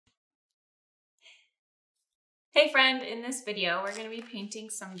Hey friend, in this video, we're going to be painting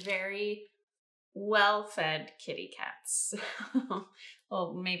some very well-fed kitty cats.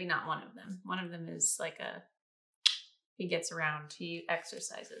 Well, maybe not one of them. One of them is like he gets around, he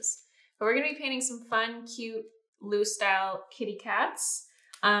exercises. But we're going to be painting some fun, cute, loose style kitty cats.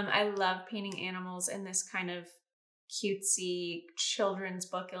 I love painting animals in this kind of cutesy children's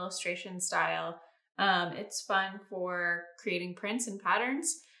book illustration style. It's fun for creating prints and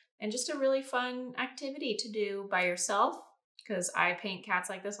patterns. And just a really fun activity to do by yourself, because I paint cats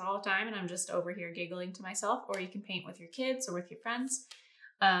like this all the time and I'm just over here giggling to myself, or you can paint with your kids or with your friends.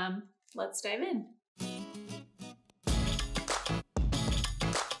 Let's dive in.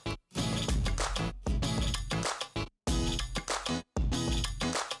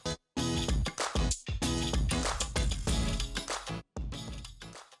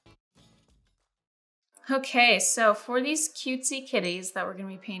 Okay, so for these cutesy kitties that we're going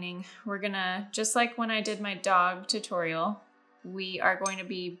to be painting, we're going to, just like when I did my dog tutorial, we are going to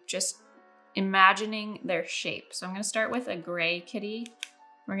be just imagining their shape. So I'm going to start with a gray kitty.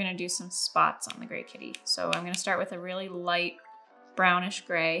 We're going to do some spots on the gray kitty. So I'm going to start with a really light brownish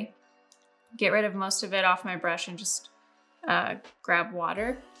gray. Get rid of most of it off my brush and just grab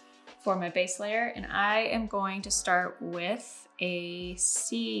water for my base layer. And I am going to start with a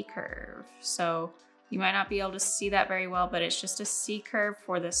C curve. So you might not be able to see that very well, but it's just a C curve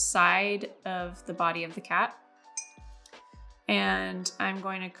for the side of the body of the cat. And I'm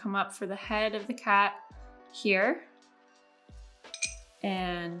going to come up for the head of the cat here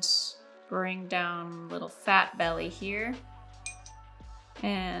and bring down little fat belly here.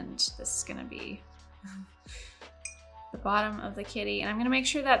 And this is gonna be the bottom of the kitty. And I'm gonna make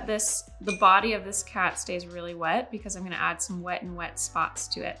sure that the body of this cat stays really wet, because I'm gonna add some wet and wet spots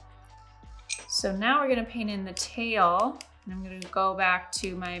to it. So now we're gonna paint in the tail, and I'm gonna go back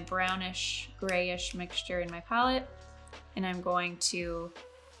to my brownish grayish mixture in my palette, and I'm going to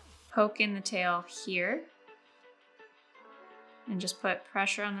poke in the tail here and just put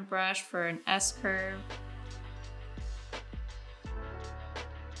pressure on the brush for an S curve.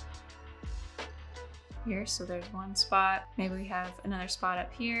 Here, so there's one spot. Maybe we have another spot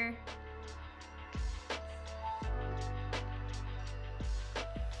up here.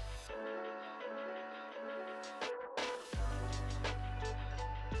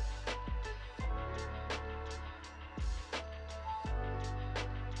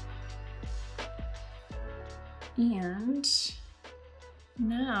 And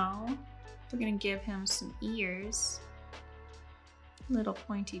now we're gonna give him some ears. Little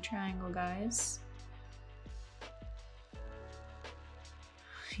pointy triangle guys.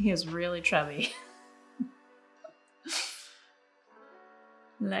 He is really chubby.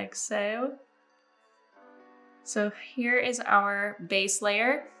 Like so. So here is our base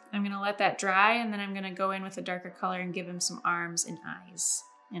layer. I'm gonna let that dry, and then I'm gonna go in with a darker color and give him some arms and eyes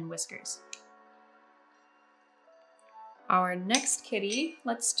and whiskers. Our next kitty,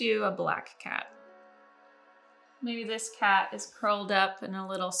 let's do a black cat. Maybe this cat is curled up in a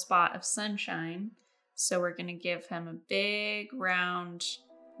little spot of sunshine, so we're gonna give him a big round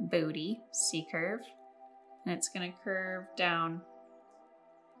booty, C curve, and it's gonna curve down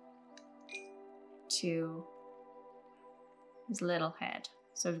to his little head.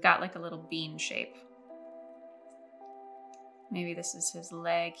 So we've got like a little bean shape. Maybe this is his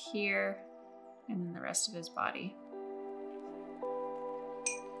leg here, and then the rest of his body.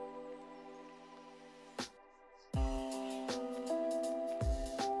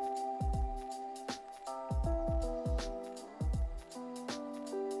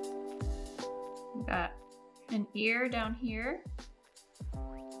 Got an ear down here.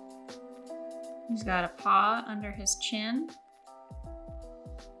 He's got a paw under his chin,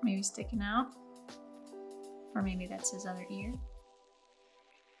 maybe sticking out, or maybe that's his other ear.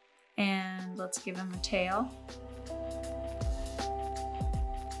 And let's give him a tail.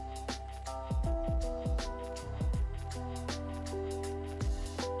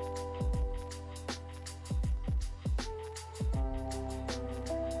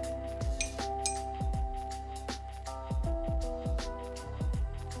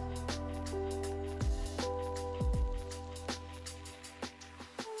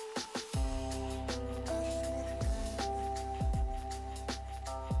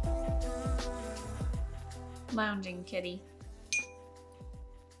 Lounging kitty.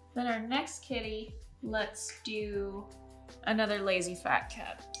 Then our next kitty, let's do another lazy fat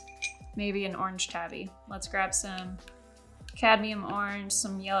cat. Maybe an orange tabby. Let's grab some cadmium orange,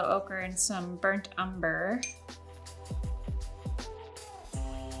 some yellow ochre, and some burnt umber.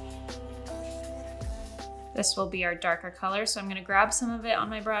 This will be our darker color. So I'm gonna grab some of it on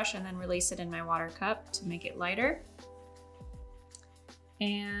my brush and then release it in my water cup to make it lighter.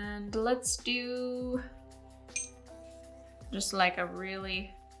 And let's do just like a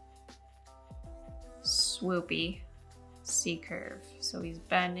really swoopy C curve. So he's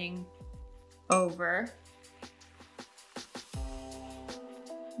bending over.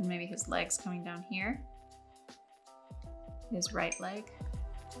 Maybe his leg's coming down here. His right leg.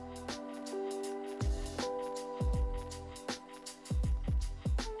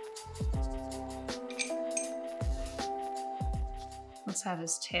 Let's have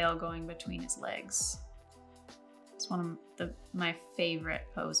his tail going between his legs. It's one of my favorite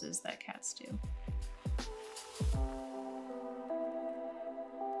poses that cats do.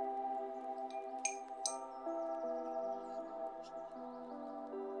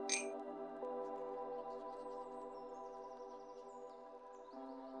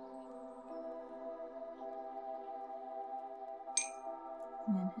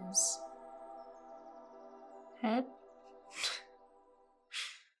 And then his head.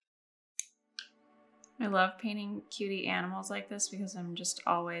 I love painting cutie animals like this because I'm just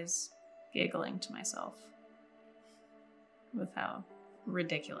always giggling to myself with how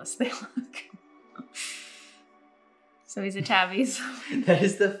ridiculous they look. So he's a tabbies. That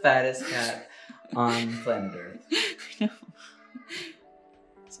is the fattest cat on planet Earth. I know.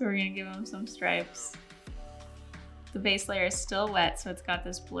 So we're gonna give him some stripes. The base layer is still wet, so it's got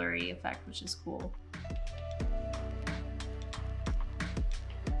this blurry effect, which is cool.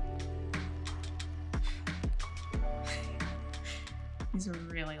 He's a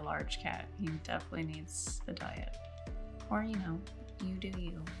really large cat. He definitely needs a diet. Or, you know, you do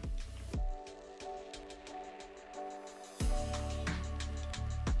you.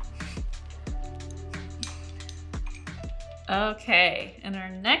 Okay, in our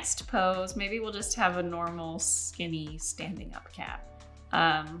next pose, maybe we'll just have a normal, skinny, standing up cat.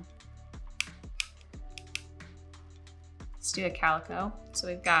 Let's do a calico. So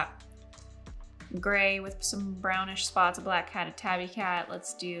we've got gray with some brownish spots, a black cat, a tabby cat.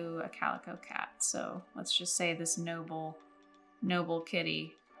 Let's do a calico cat. So let's just say this noble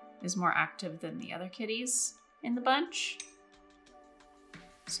kitty is more active than the other kitties in the bunch.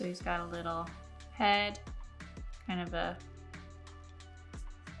 So he's got a little head, kind of a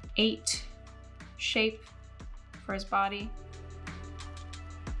 8 shape for his body.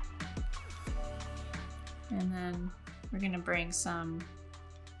 And then we're gonna bring some,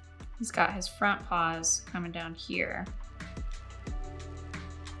 he's got his front paws coming down here.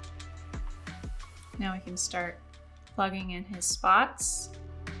 Now we can start plugging in his spots.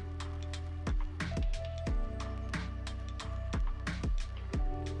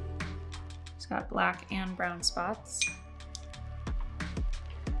 He's got black and brown spots.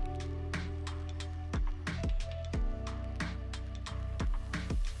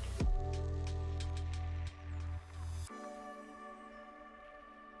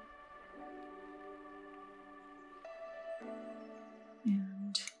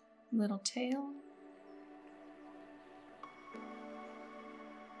 And little tail.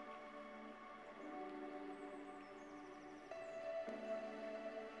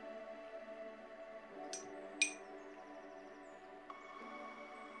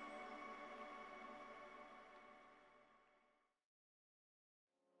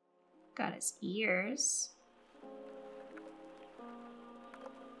 Got his ears.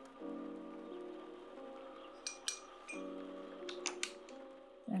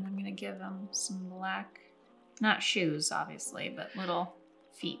 Then I'm gonna give him some black, not shoes obviously, but little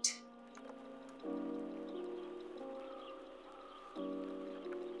feet.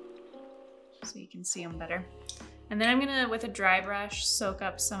 So you can see him better. And then I'm gonna, with a dry brush, soak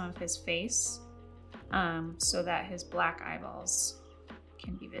up some of his face so that his black eyeballs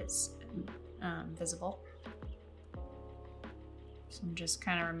can be visible. So I'm just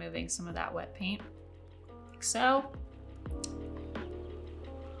kind of removing some of that wet paint, like so.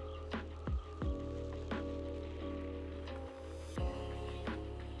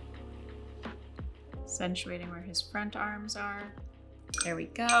 Accentuating where his front arms are. There we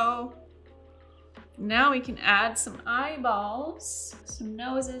go. Now we can add some eyeballs, some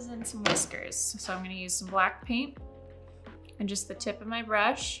noses, and some whiskers. So I'm gonna use some black paint and just the tip of my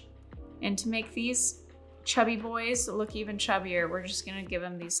brush. And to make these chubby boys look even chubbier, we're just gonna give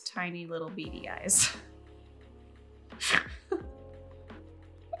them these tiny little beady eyes.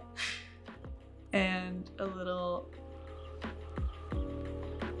 And a little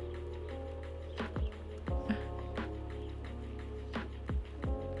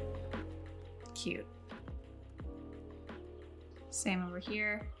cute. Same over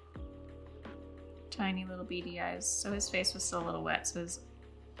here. Tiny little beady eyes. So his face was still a little wet, so his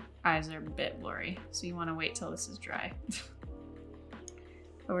eyes are a bit blurry. So you want to wait till this is dry.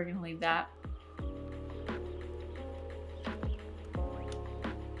 But we're gonna leave that.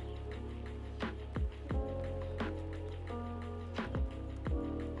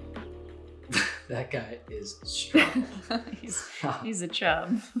 That guy is strong. he's a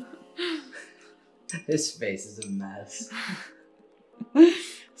chub. His face is a mess.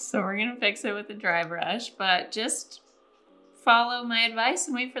 So we're gonna fix it with a dry brush, but just follow my advice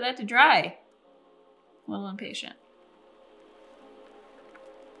and wait for that to dry. A little impatient.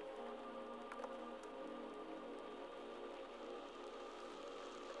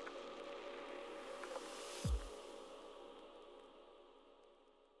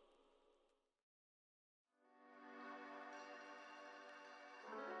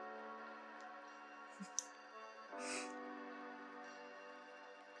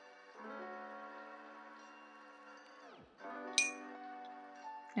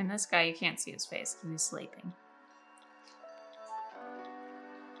 And this guy, you can't see his face because he's sleeping.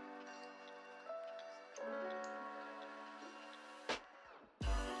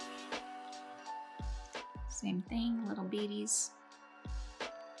 Same thing, little beaties.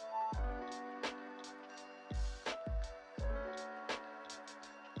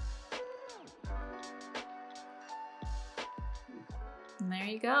 And there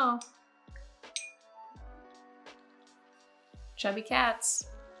you go. Chubby cats.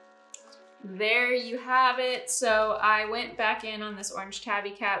 There you have it. So I went back in on this orange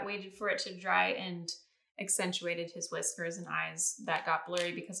tabby cat, waited for it to dry, and accentuated his whiskers and eyes. That got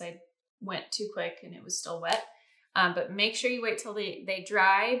blurry because I went too quick and it was still wet. But make sure you wait till they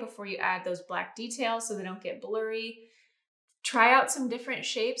dry before you add those black details so they don't get blurry. Try out some different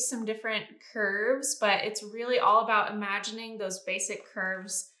shapes, some different curves, but it's really all about imagining those basic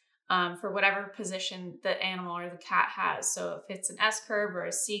curves for whatever position the animal or the cat has. So if it's an S curve or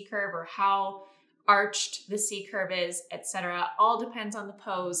a C curve or how arched the C curve is, etc., all depends on the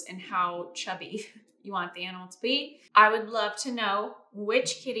pose and how chubby you want the animal to be. I would love to know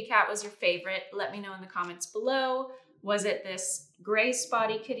which kitty cat was your favorite. Let me know in the comments below. Was it this gray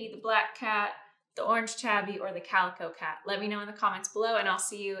spotty kitty, the black cat, the orange tabby, or the calico cat? Let me know in the comments below, and I'll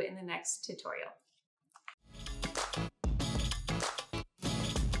see you in the next tutorial.